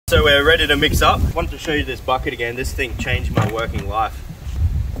So we're ready to mix up. I wanted to show you this bucket again. This thing changed my working life.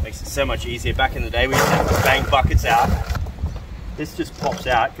 Makes it so much easier. Back in the day we used to have to bang buckets out. This just pops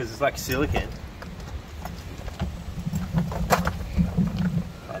out because it's like silicone.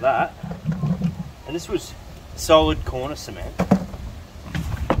 Like that. And this was solid Cornice cement.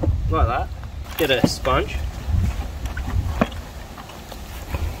 Like that. Get a sponge.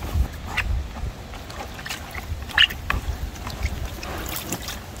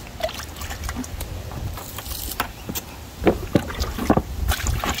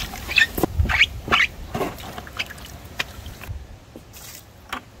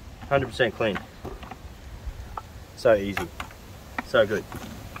 %, clean. So easy. So good.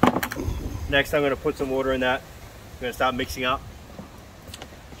 Next I'm going to put some water in that. I'm going to start mixing up.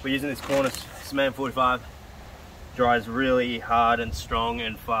 We're using this Cornice Cement 45. Dries really hard and strong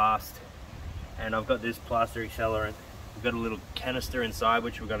and fast. And I've got this plaster accelerant. We've got a little canister inside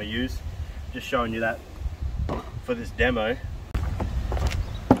which we're going to use. Just showing you that for this demo.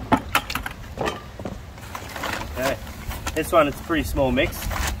 Okay. This one, it's a pretty small mix.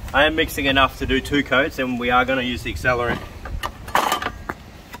 I am mixing enough to do 2 coats, and we are going to use the accelerant.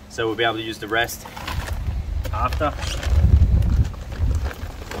 So we'll be able to use the rest after.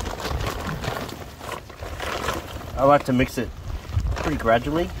 I like to mix it pretty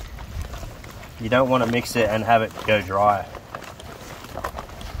gradually. You don't want to mix it and have it go dry.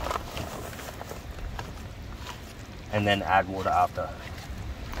 And then add water after.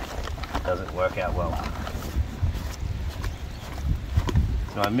 It doesn't work out well.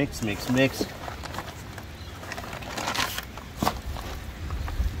 So I mix.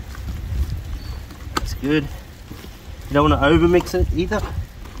 That's good. You don't want to over mix it either.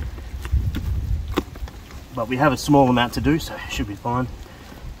 But we have a small amount to do, so it should be fine.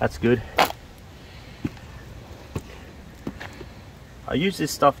 That's good. I use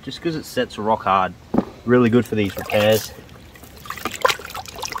this stuff just because it sets rock hard. Really good for these repairs.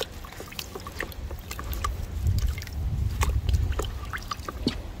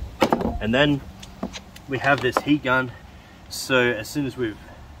 And then we have this heat gun. So as soon as we've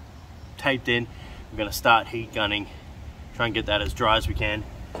taped in, we're going to start heat gunning. Try and get that as dry as we can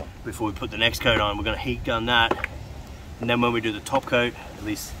before we put the next coat on. We're going to heat gun that. And then when we do the top coat, at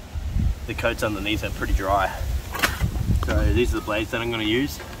least the coats underneath are pretty dry. So these are the blades that I'm going to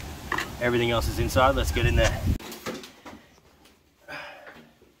use. Everything else is inside. Let's get in there.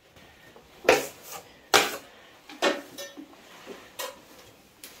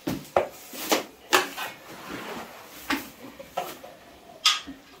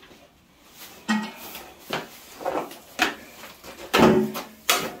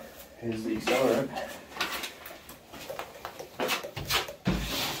 Here's the accelerator.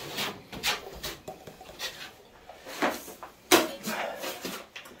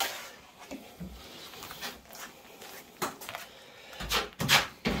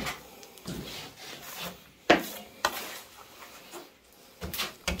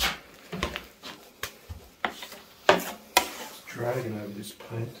 Dragging over this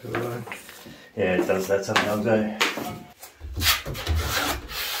paint too, eh? Yeah, it does that sometimes, eh?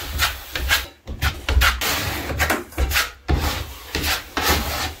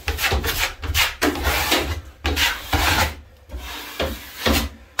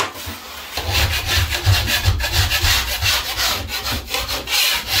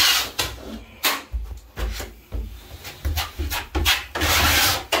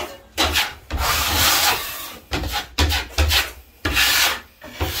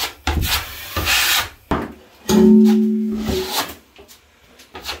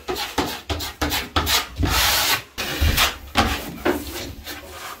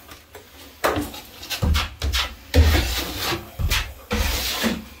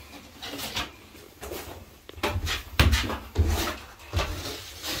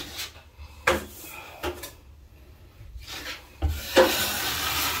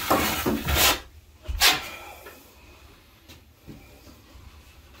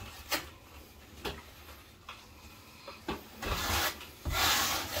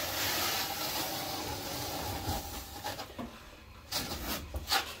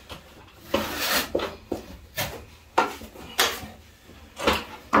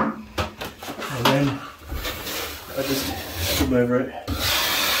 And then I just come over it,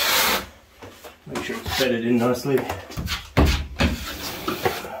 make sure it's bedded in nicely.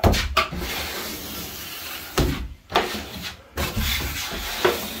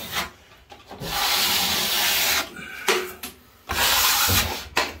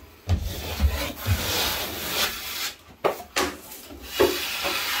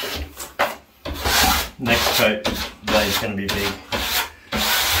 Next coat blade's going to be big.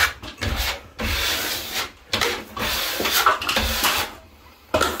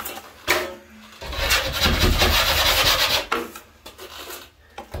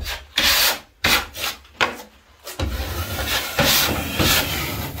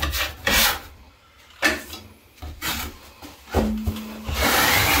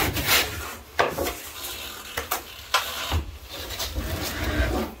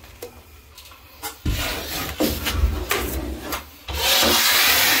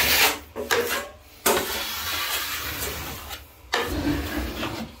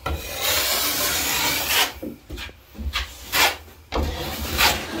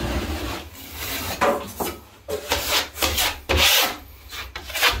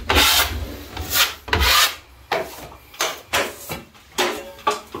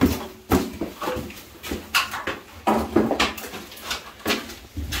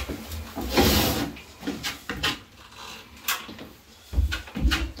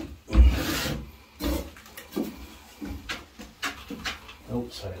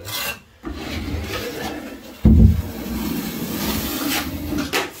 Oops, sorry.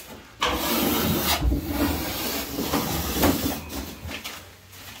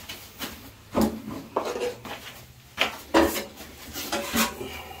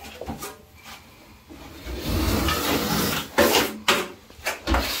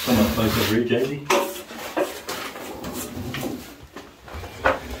 Come on, close the root, Jamie.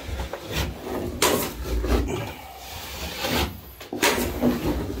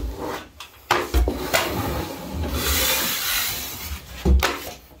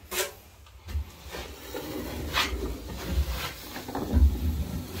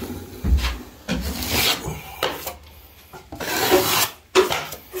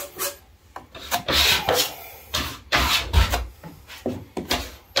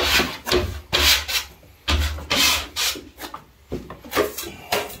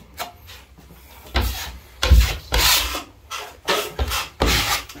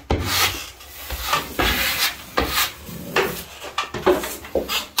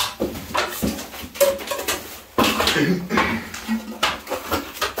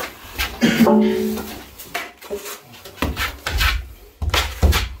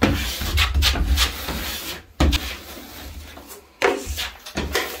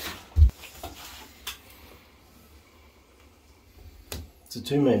 It's a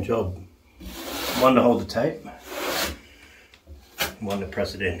two-man job. One to hold the tape, one to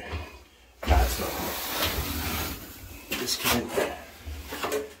press it in. That's not. Disconnect.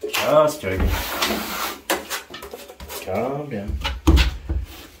 Just joking. Calm down.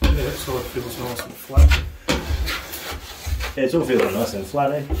 Yeah, that sort of feels nice and flat. Yeah, it's all feeling nice and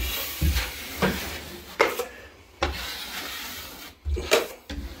flat, eh?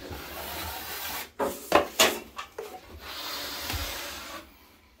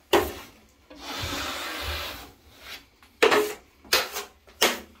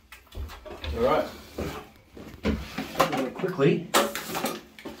 Alright, quickly, a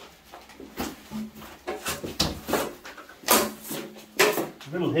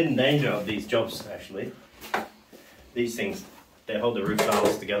little hidden danger of these jobs actually. These things, they hold the roof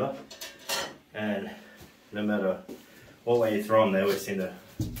tiles together, and no matter what way you throw them, they always seem to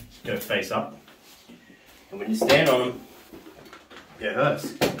go face up. And when you stand on them, it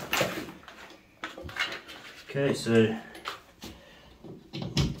hurts. Okay, so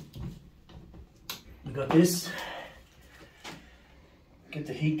we got this. Get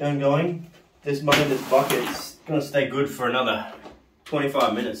the heat gun going. This mug in this bucket is gonna stay good for another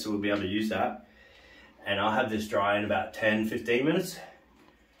 25 minutes, so we'll be able to use that. And I'll have this dry in about 10-15 minutes.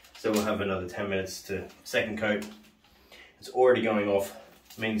 So we'll have another 10 minutes to second coat. It's already going off,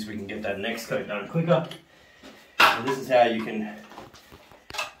 means we can get that next coat done quicker. And this is how you can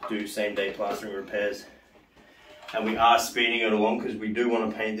do same day plastering repairs. And we are speeding it along because we do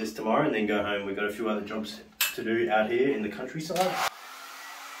want to paint this tomorrow and then go home. We've got a few other jobs to do out here in the countryside.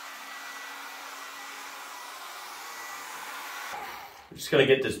 I'm just going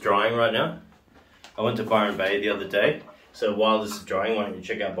to get this drying right now. I went to Byron Bay the other day, so while this is drying, why don't you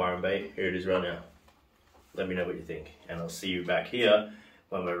check out Byron Bay? Here it is right now. Let me know what you think, and I'll see you back here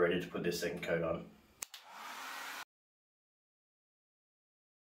when we're ready to put this second coat on.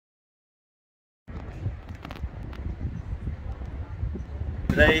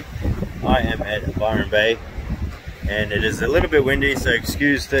 Today I am at Byron Bay and it is a little bit windy, so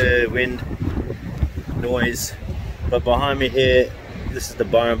excuse the wind noise, but behind me here, this is the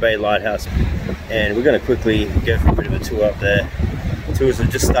Byron Bay Lighthouse and we're going to quickly go for a bit of a tour up there. The tours have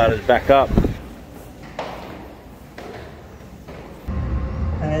just started back up.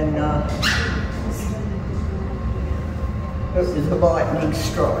 And this is a lightning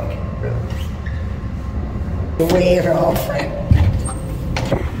strike. Beware of it.